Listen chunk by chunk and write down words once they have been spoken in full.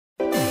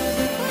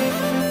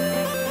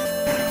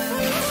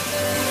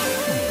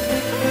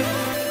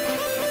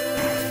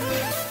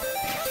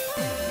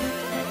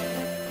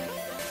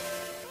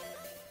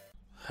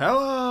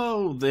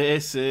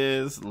This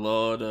is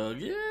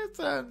LordUg, yes,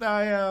 and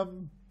I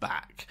am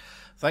back.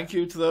 Thank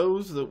you to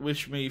those that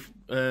wish me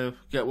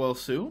get well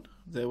soon.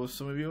 There were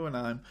some of you, and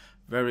I'm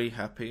very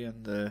happy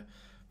and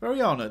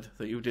very honoured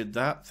that you did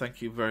that.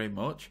 Thank you very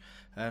much,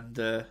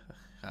 and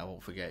I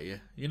won't forget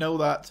you. You know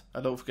that. I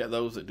don't forget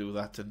those that do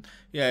that, and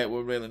yeah, it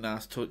was a really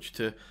nice touch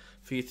for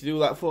you to do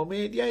that for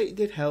me. And yeah, it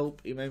did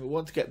help. It made me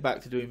want to get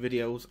back to doing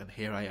videos, and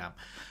here I am.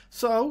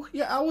 So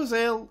yeah, I was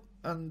ill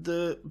and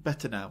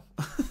better now.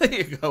 There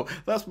you go.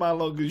 That's my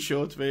long and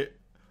short of it.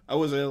 I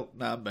was ill,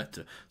 now I'm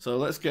better. So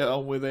let's get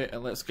on with it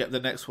and let's get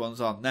the next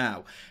ones on.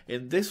 Now,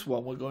 in this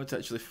one, we're going to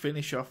actually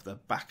finish off the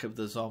back of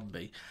the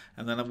zombie.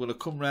 And then I'm going to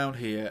come round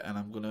here and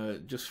I'm going to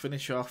just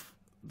finish off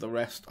the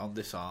rest on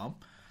this arm.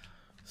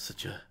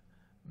 Such a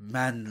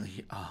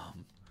manly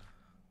arm.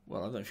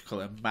 Well, I don't know if you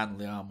call it a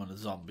manly arm on a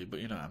zombie, but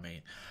you know what I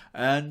mean.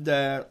 And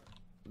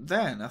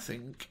then I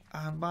think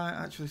I might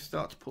actually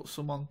start to put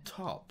some on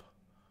top.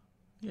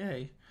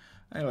 Yay.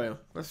 Anyway,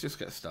 let's just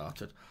get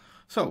started.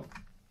 So,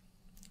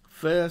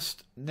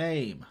 first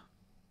name.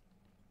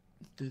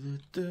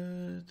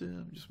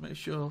 Just make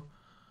sure.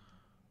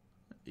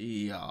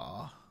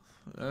 Yeah.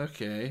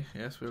 Okay,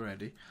 yes, we're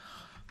ready.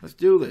 Let's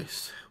do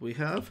this. We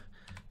have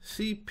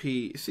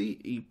C-E-P-A-N-M-T.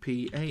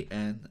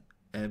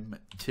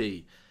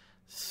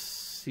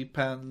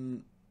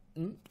 Cipan.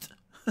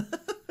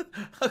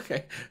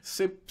 Okay,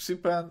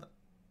 Cipan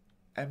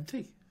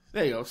MT.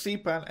 There you go,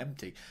 Cipan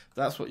MT.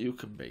 That's what you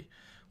can be.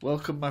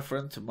 Welcome, my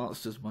friend, to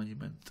Monsters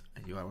Monument,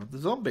 and you are on the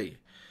zombie.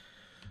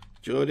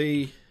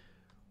 Geordie.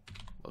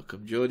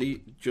 Welcome,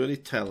 Geordie. Geordie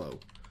Tello.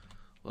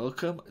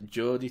 Welcome,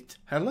 Geordie.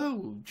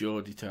 Hello,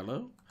 Geordie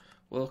Tello.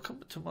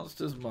 Welcome to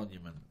Monsters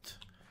Monument.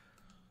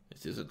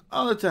 It is an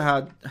honour to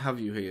have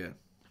you here.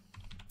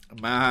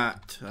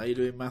 Matt. How you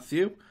doing,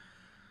 Matthew?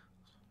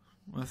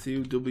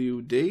 Matthew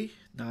WD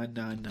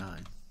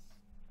 999.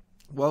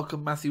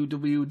 Welcome, Matthew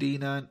WD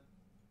 9.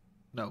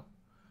 No.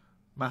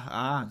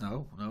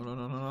 No,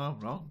 I'm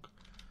wrong.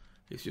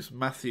 It's just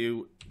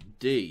Matthew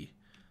D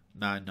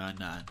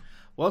 999.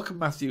 Welcome,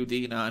 Matthew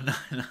D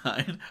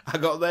 999. I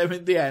got there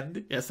in the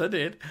end. Yes, I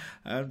did.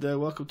 And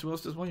welcome to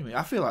Monsters Monument.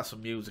 I feel like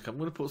some music. I'm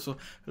going to put a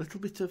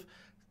little bit of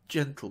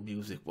gentle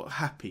music, but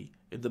happy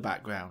in the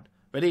background.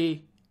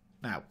 Ready?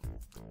 Now.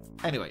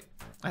 Anyway,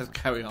 let's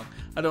carry on.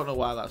 I don't know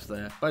why that's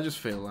there, but I just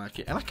feel like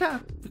it. And I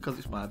can, because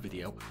it's my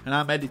video. And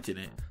I'm editing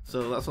it.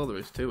 So that's all there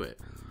is to it.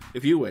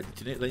 If you're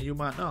editing it, then you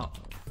might not.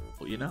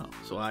 But you're not.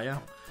 So I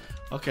am.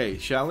 Okay,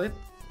 Shalin.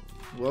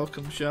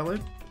 Welcome,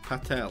 Shalin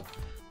Patel.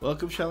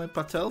 Welcome, Shalin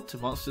Patel, to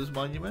Monsters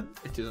Monument.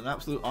 It is an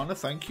absolute honour.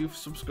 Thank you for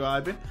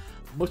subscribing.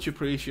 Much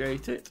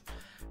appreciate it.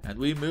 And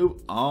we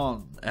move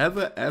on.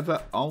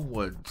 Ever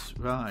onwards.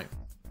 Right.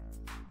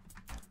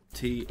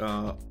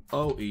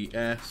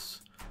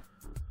 T-R-O-E-S.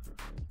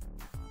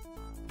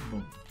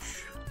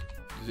 Munch.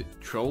 Is it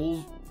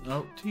Trolls?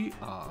 No,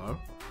 T-R.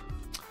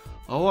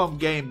 Oh, I'm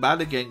getting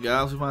bad again,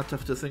 guys. We might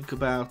have to think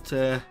about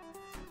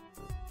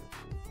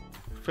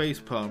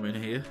face palm in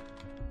here.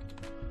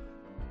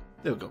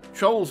 There we go.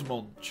 Trolls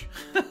Munch.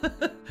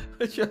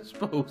 Which I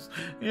suppose.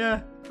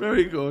 Yeah,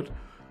 very good.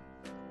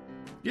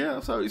 Yeah,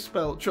 that's how it's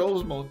spelled.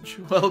 Trolls Munch.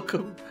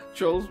 Welcome,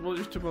 Trolls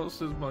Munch, to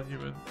Monsters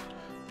Monument.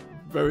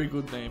 Very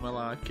good name, I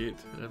like it.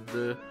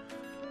 And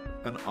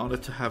an honour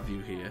to have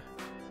you here.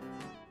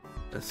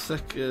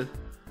 Aseka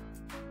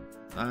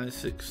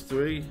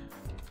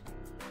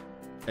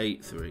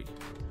 96383.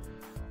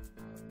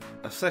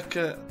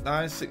 Aseka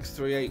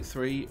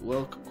 96383.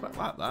 Welcome. Quite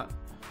like that.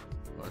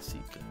 Or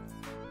Aseka.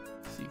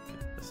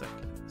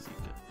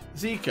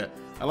 Zika.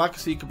 I like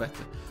Aseka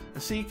better.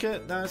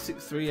 Aseka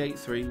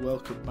 96383.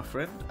 Welcome, my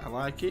friend. I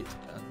like it.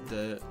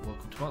 And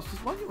welcome to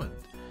Monsters Monument.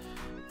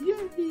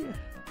 Yeah.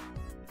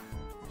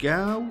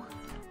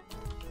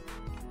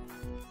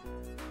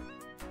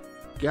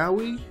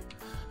 Gowie.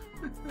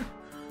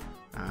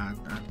 and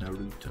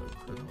Naruto. I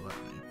don't know that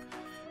name.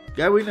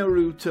 Gowie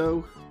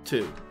Naruto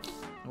 2.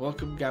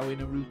 Welcome, Gowie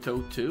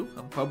Naruto 2.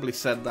 I probably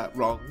said that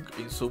wrong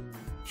in some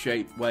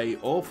shape, way,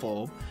 or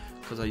form,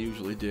 because I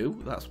usually do.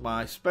 That's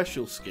my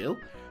special skill.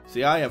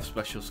 See, I have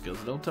special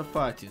skills. I don't have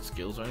fighting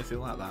skills or anything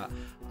like that.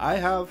 I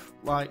have,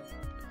 like,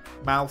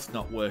 mouth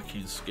not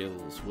working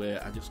skills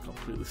where I just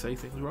completely say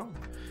things wrong.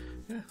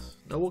 Yes.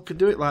 No one can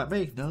do it like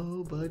me.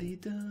 Nobody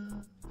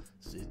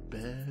does it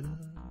better.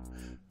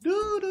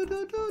 Do.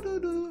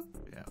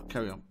 Yeah,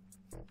 carry on.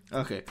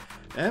 Okay.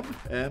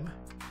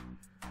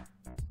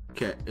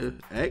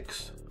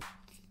 X.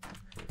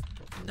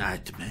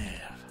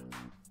 Nightmare.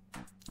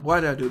 Why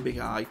did I do a big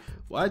I?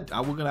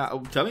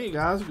 I'm telling you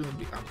guys,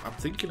 I'm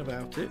thinking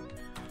about it.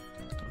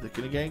 I'm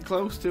thinking of getting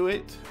close to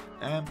it.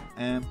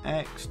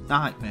 MMX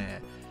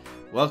Nightmare.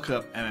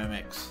 Welcome,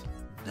 MMX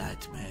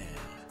Nightmare,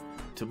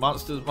 to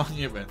Monsters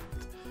Monument.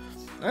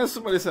 As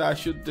somebody said, I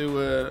should do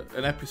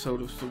an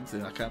episode of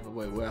something. I can't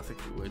remember where I think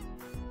it would.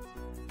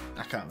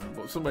 I can't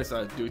remember. But somebody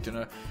said I'd do it in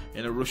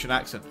a Russian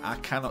accent. I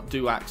cannot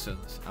do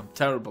accents. I'm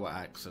terrible at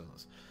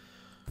accents.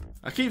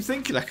 I keep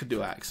thinking I can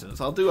do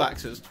accents. I'll do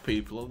accents to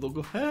people and they'll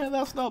go, hey,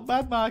 that's not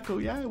bad,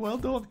 Michael. Yeah, well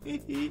done.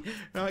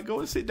 Right, go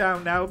and sit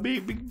down now.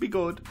 Be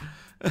good.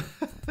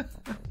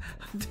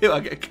 Until I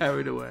get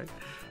carried away.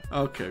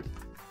 Okay.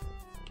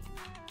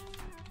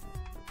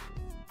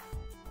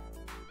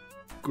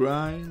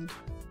 Grind.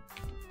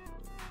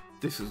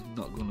 This is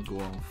not going to go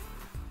on.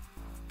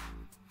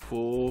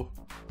 4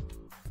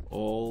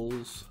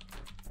 alls.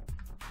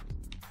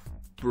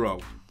 Bro.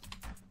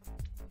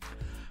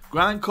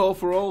 Grand call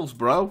for alls,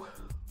 bro.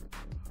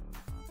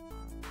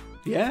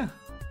 Yeah.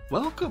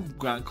 Welcome,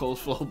 Grand Calls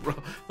for all, bro.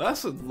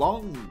 That's a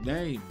long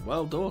name.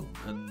 Well done.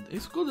 And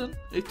it's good, and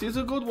it is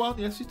a good one.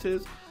 Yes, it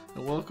is.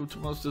 And welcome to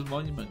Monsters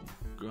Monument.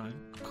 Grand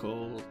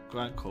call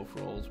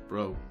for alls,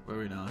 bro.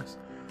 Very nice.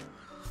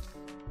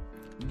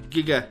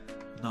 Giga.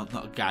 Not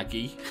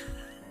Gaggy.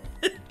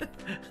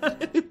 I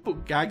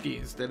put Gaggy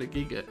instead of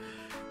Giga.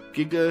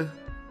 Giga.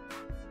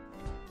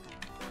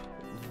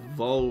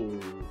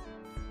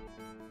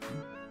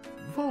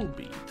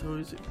 Volbeat, or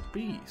is it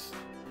Beast?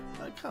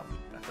 I don't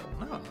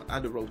know.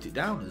 I'd have wrote it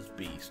down as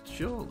Beast,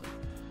 surely.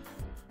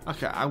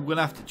 Okay, I'm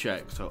gonna have to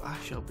check, so I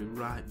shall be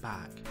right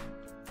back.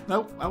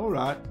 Nope, I'm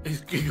alright.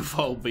 It's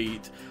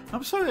Gigavolbeat.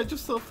 I'm sorry, I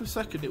just thought for a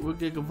second it was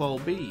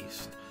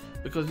Gigavolbeast.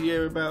 Because you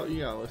hear about,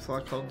 you know, it's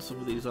like on some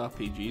of these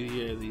RPGs, you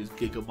hear these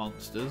Giga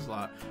monsters,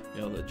 like,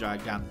 you know, the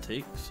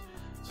Gigantics.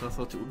 So I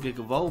thought it was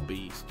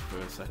Gigavolbeast for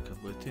a second,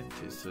 but it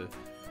isn't.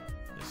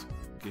 It's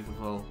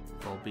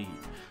Gigavolbeat.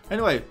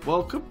 Anyway,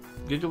 welcome,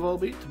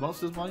 Gigavolbeat, to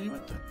Monsters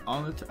Monument. An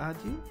honour to add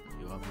you.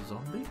 You are the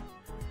zombie.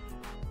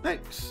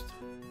 Next.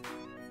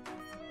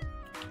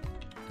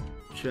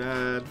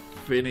 Chad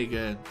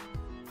Finnegan.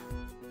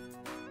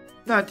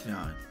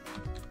 99.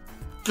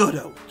 Good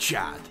old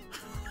Chad.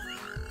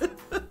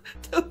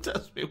 Don't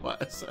ask me why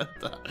I said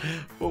that.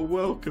 Well,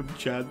 welcome,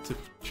 Chad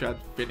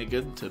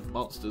Finnegan to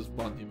Monsters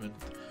Monument.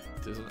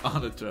 It is an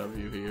honour to have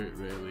you here, it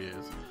really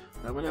is.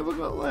 How many have I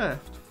got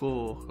left?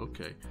 4,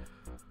 okay.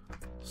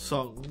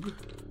 Song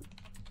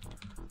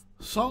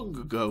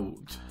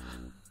Goat.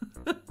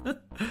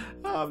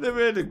 I've never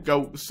heard a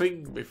goat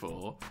sing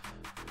before.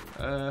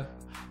 I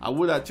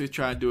would actually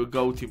try and do a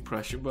goat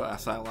impression, but I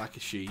sound like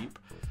a sheep.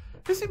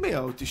 Is it me,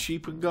 or do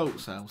sheep and goat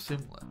sound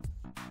similar?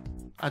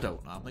 I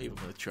don't know, I'm not even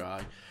going to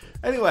try.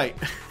 Anyway,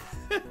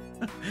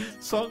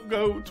 Song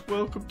Goat,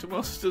 welcome to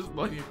Monsters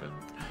Monument.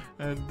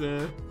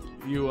 And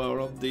you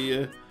are on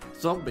the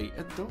zombie.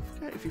 And don't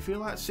forget, if you feel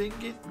like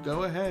singing,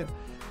 go ahead.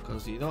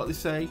 Because you know what they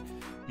say,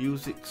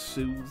 music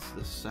soothes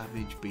the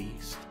savage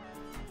beast.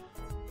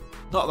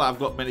 Not that I've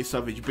got many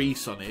savage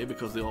beasts on here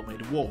because they all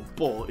made one,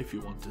 but if you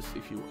want to,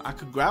 I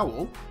can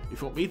growl.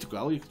 If you want me to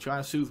growl, you can try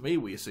and soothe me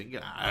with your singing.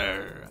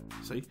 Arr.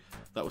 See,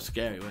 that was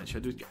scary, wasn't it?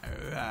 Should I do it?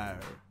 Arr.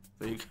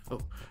 There you go.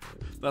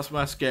 That's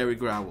my scary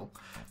growl.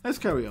 Let's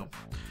carry on.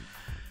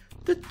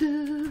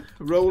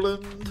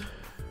 Roland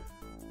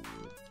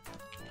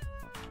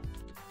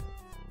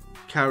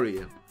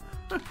Carrion.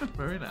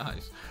 Very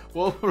nice.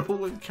 Well,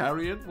 Roland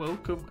Carrion,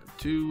 welcome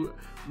to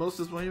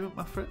Monsters Monument,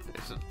 my friend.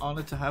 It's an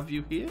honour to have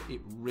you here.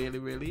 It really,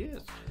 really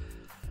is.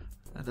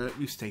 And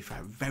you stay for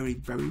a very,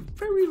 very,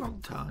 very long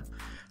time.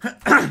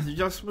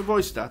 Just my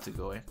voice started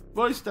going.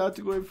 Voice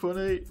started going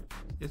funny.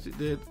 Yes, it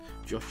did.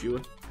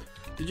 Joshua.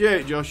 Did you hear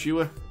it,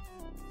 Joshua?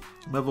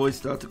 My voice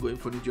started going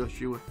funny,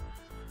 Joshua.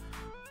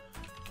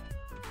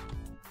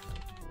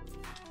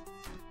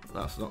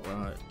 That's not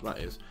right. That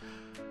is.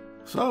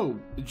 So,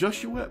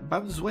 Joshua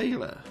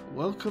Banzuela,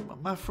 welcome,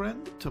 my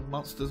friend, to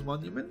Monsters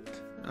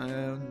Monument.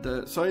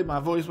 And, sorry, my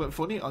voice went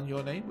funny on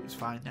your name, but it's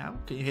fine now.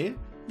 Can you hear?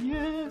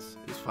 Yes,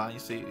 it's fine. You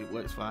see, it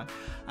works fine.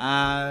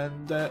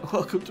 And,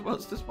 welcome to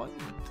Monsters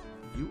Monument.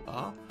 You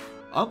are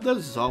on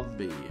the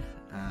zombie.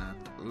 And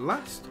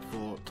last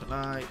for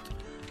tonight,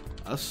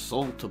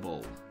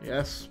 Assaultable.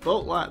 Yes,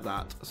 spelt like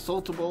that.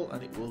 Assaultable,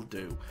 and it will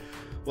do.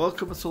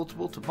 Welcome,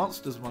 Assaultable, to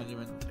Monsters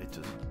Monument. It is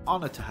an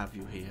honour to have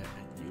you here,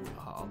 and you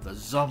are on the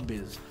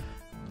zombies'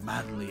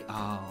 manly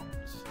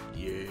arms.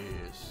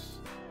 Yes.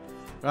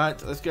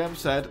 Right, let's get him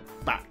said.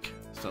 Back.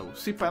 So,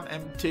 Sipan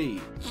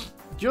MT,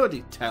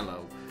 Jody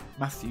Tello,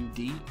 Matthew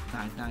D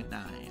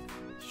 999,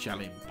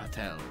 Shalim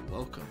Patel,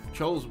 welcome.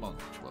 Charles Munch,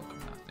 welcome,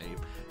 that name.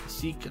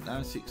 Seeker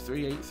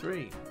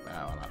 96383,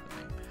 wow, I like the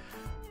name.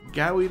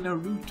 Gawi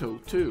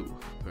Naruto 2,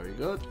 very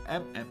good.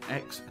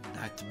 MMX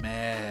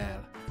Nightmare.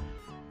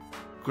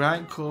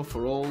 Grindcore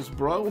for alls,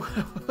 bro.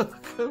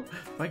 Welcome.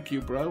 Thank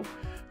you, bro.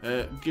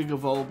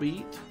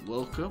 Gigavolbeat,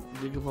 welcome.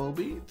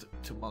 Gigavolbeat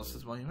to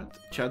Monsters Monument.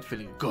 Chad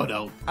Finnegan, good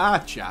old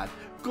Chad.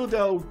 Good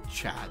old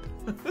Chad.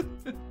 I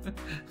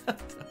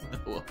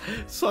don't know.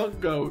 Song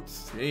Goat,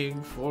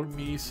 sing for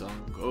me,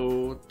 Song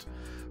Goat.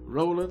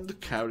 Roland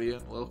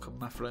Carrion, welcome,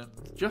 my friend.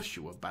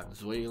 Joshua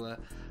Banzuela.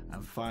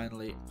 And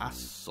finally,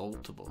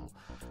 Assaultable.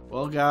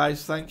 Well,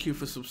 guys, thank you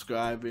for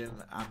subscribing.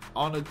 I'm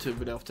honoured to have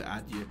been able to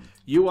add you.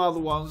 You are the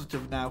ones that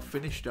have now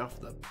finished off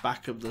the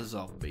back of the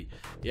zombie.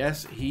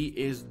 Yes, he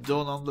is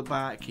done on the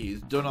back. He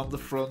is done on the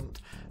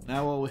front.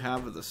 Now all we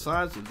have are the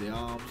sides of the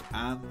arms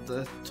and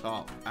the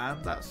top.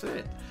 And that's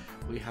it.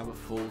 We have a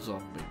full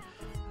zombie.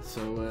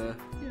 So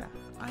yeah,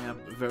 I am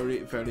very,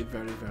 very,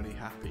 very, very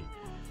happy.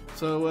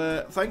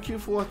 So thank you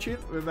for watching.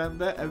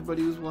 Remember,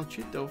 everybody who's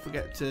watching, don't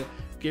forget to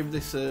give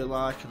this a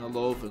like and a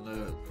love and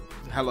a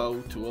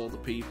hello to all the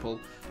people.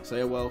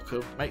 Say a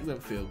welcome, make them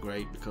feel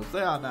great, because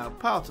they are now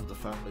part of the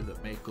family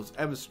that make us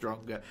ever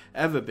stronger,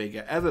 ever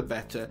bigger, ever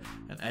better,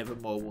 and ever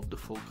more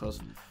wonderful, because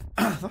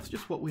that's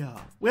just what we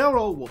are. We are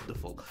all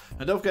wonderful.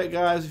 And don't forget,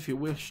 guys, if you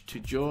wish to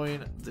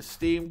join the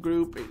Steam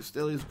group, it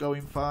still is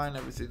going fine,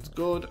 everything's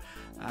good,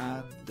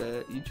 and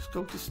you just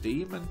go to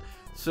Steam and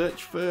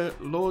search for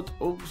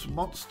LordUg's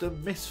Monster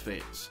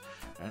Misfits,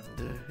 and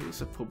it's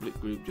a public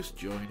group. Just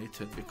join it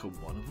and become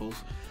one of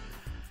us.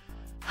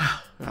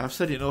 I've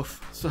said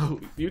enough, so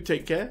you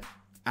take care,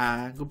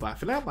 and goodbye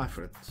for now, my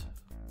friends.